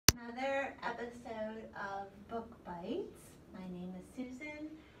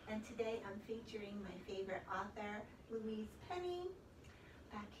and today I'm featuring my favorite author, Louise.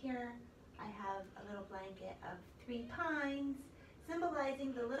 Back here I have a little blanket of 3 pines,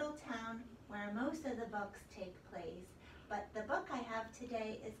 symbolizing the little town where most of the books take place. But the book I have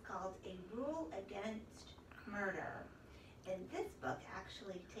today is called A Rule Against Murder. And this book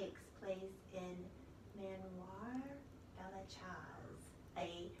actually takes place in Manoir Belachaz,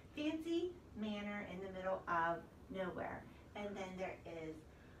 a fancy manor in the middle of nowhere. And then there is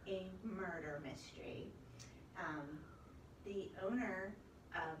a murder mystery. The owner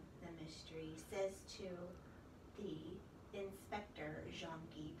of the mystery says to the inspector,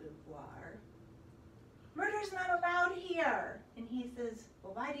 Jean-Guy Beauvoir, "Murder's not allowed here." And he says,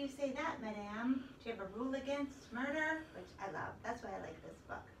 "Well, why do you say that, madame? Do you have a rule against murder?" Which I love. That's why I like this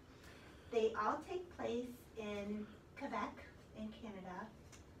book. They all take place in Quebec, in Canada.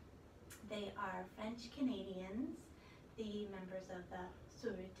 They are French Canadians, the members of the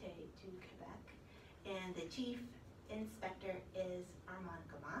Sûreté du Québec, and the chief inspector is Armand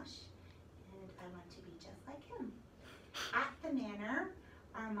Gamache, and I want to be just like him. At the manor,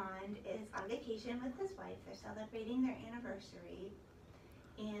 Armand is on vacation with his wife. They're celebrating their anniversary,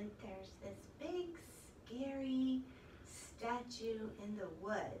 and there's this big, scary statue in the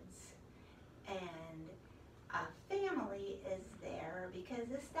woods, and a family is there because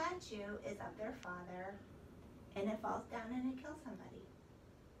the statue is of their father, and it falls down and it kills somebody.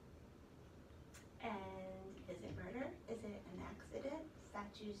 And is it murder? Is it an accident?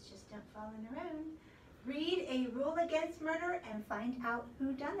 Statues just don't fall in a room. Read A Rule Against Murder and find out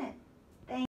who done it.